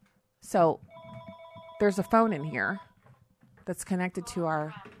 So there's a phone in here that's connected to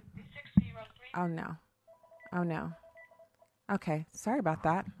our. Oh no. Okay. Sorry about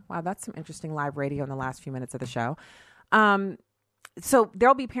that. Wow. That's some interesting live radio in the last few minutes of the show. So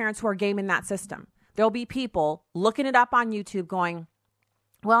there'll be parents who are gaming that system. There'll be people looking it up on YouTube going,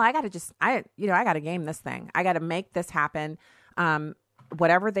 well, I got to game this thing. I got to make this happen.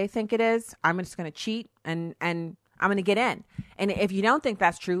 Whatever they think it is, I'm just going to cheat and I'm going to get in. And if you don't think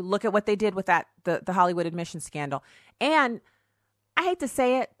that's true, look at what they did with the Hollywood admissions scandal. And I hate to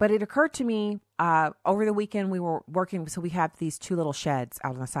say it, but it occurred to me over the weekend we were working. So we have these 2 little sheds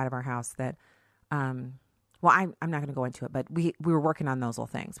out on the side of our house that, I'm not going to go into it, but we were working on those little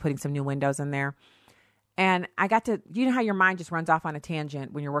things, putting some new windows in there. And I got to, how your mind just runs off on a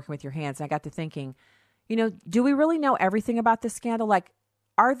tangent when you're working with your hands. And I got to thinking, do we really know everything about this scandal? Like,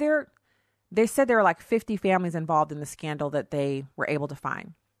 they said there were like 50 families involved in the scandal that they were able to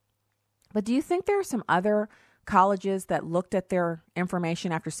find. But do you think there are some other colleges that looked at their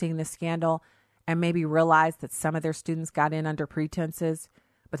information after seeing this scandal and maybe realized that some of their students got in under pretenses,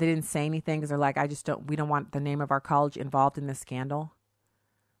 but they didn't say anything because they're like, we don't want the name of our college involved in this scandal?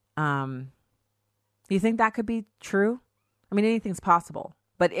 Do you think that could be true? I mean, anything's possible.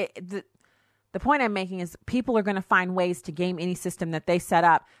 But the point I'm making is people are going to find ways to game any system that they set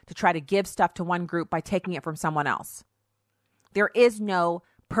up to try to give stuff to one group by taking it from someone else. There is no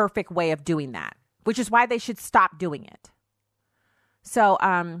perfect way of doing that, which is why they should stop doing it. So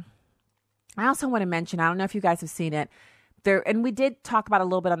I also want to mention, I don't know if you guys have seen it, and we did talk about it a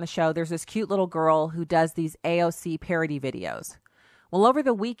little bit on the show, there's this cute little girl who does these AOC parody videos. Well, over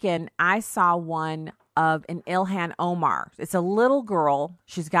the weekend, I saw one of an Ilhan Omar. It's a little girl.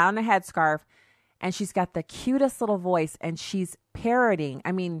 She's got on a headscarf, and she's got the cutest little voice, and she's parodying,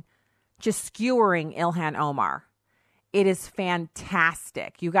 just skewering Ilhan Omar. It is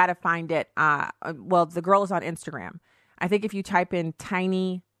fantastic. You got to find it. The girl is on Instagram. I think if you type in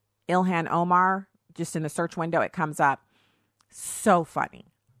Tiny Ilhan Omar, just in the search window, it comes up. So funny,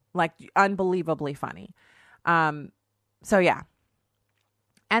 like unbelievably funny. So yeah.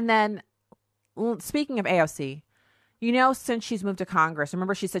 And then speaking of AOC, since she's moved to Congress,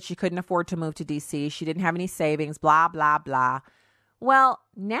 remember she said she couldn't afford to move to DC. She didn't have any savings, blah, blah, blah. Well,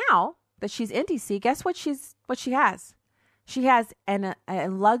 now that she's in DC, guess what she has? She has a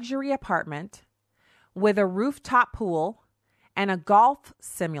luxury apartment with a rooftop pool and a golf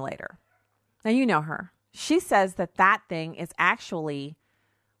simulator. Now, you know her. She says that thing is actually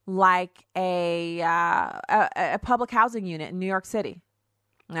like a public housing unit in New York City.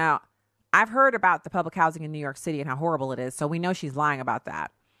 Now, I've heard about the public housing in New York City and how horrible it is, so we know she's lying about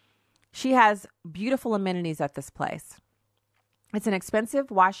that. She has beautiful amenities at this place. It's an expensive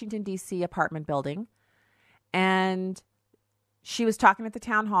Washington, D.C. apartment building, and she was talking at the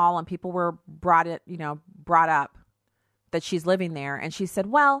town hall, and people were brought up that she's living there, and she said,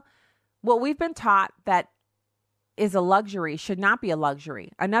 well, what we've been taught that is a luxury should not be a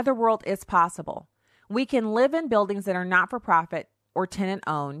luxury. Another world is possible. We can live in buildings that are not for profit or tenant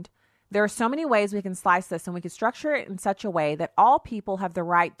owned. There are so many ways we can slice this, and we can structure it in such a way that all people have the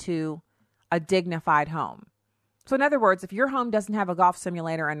right to a dignified home. So in other words, if your home doesn't have a golf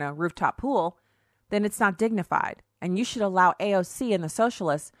simulator and a rooftop pool, then it's not dignified. And you should allow AOC and the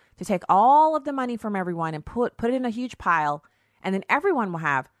socialists to take all of the money from everyone and put it in a huge pile, and then everyone will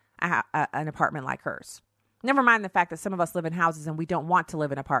have an apartment like hers. Never mind the fact that some of us live in houses and we don't want to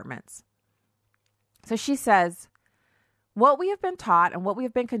live in apartments. So she says, what we have been taught and what we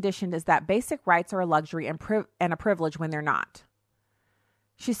have been conditioned is that basic rights are a luxury and a privilege when they're not.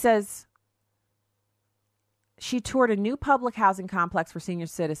 She says she toured a new public housing complex for senior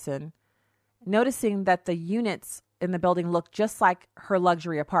citizens, noticing that the units in the building looked just like her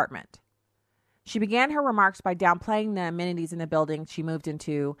luxury apartment. She began her remarks by downplaying the amenities in the building she moved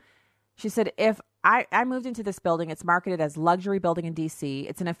into. She said, if I moved into this building, it's marketed as luxury building in DC.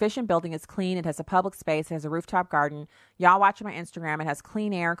 It's an efficient building. It's clean. It has a public space. It has a rooftop garden. Y'all watch my Instagram. It has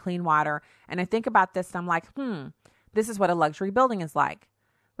clean air, clean water. And I think about this and I'm like, this is what a luxury building is like.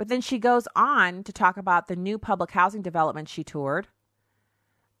 But then she goes on to talk about the new public housing development she toured,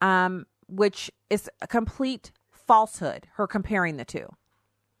 which is a complete falsehood, her comparing the two.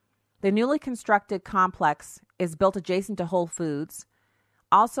 The newly constructed complex is built adjacent to Whole Foods.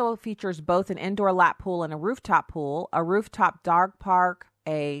 Also features both an indoor lap pool and a rooftop dog park,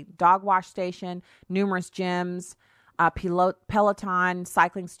 a dog wash station, numerous gyms, a Peloton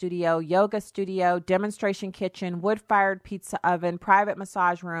cycling studio, yoga studio, demonstration kitchen, wood-fired pizza oven, private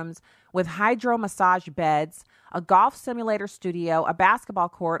massage rooms with hydro massage beds, a golf simulator studio, a basketball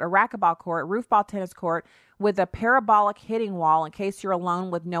court, a racquetball court, roofball tennis court with a parabolic hitting wall in case you're alone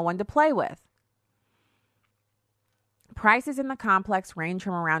with no one to play with. Prices in the complex range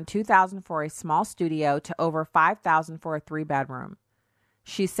from around $2,000 for a small studio to over $5,000 for a 3-bedroom.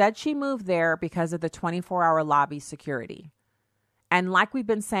 She said she moved there because of the 24-hour lobby security. And like we've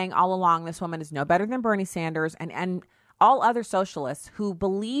been saying all along, this woman is no better than Bernie Sanders and all other socialists who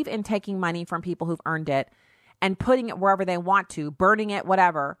believe in taking money from people who've earned it and putting it wherever they want to, burning it,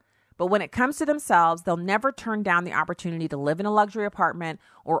 whatever. But when it comes to themselves, they'll never turn down the opportunity to live in a luxury apartment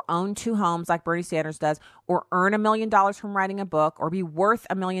or own 2 homes like Bernie Sanders does, or earn $1 million from writing a book, or be worth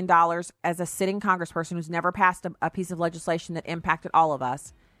 $1 million as a sitting congressperson who's never passed a piece of legislation that impacted all of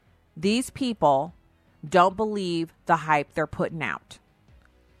us. These people don't believe the hype they're putting out,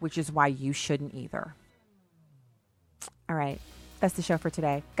 which is why you shouldn't either. All right. That's the show for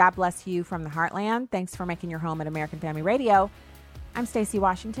today. God bless you from the Heartland. Thanks for making your home at American Family Radio. I'm Stacey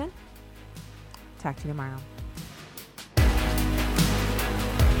Washington. Talk to you tomorrow.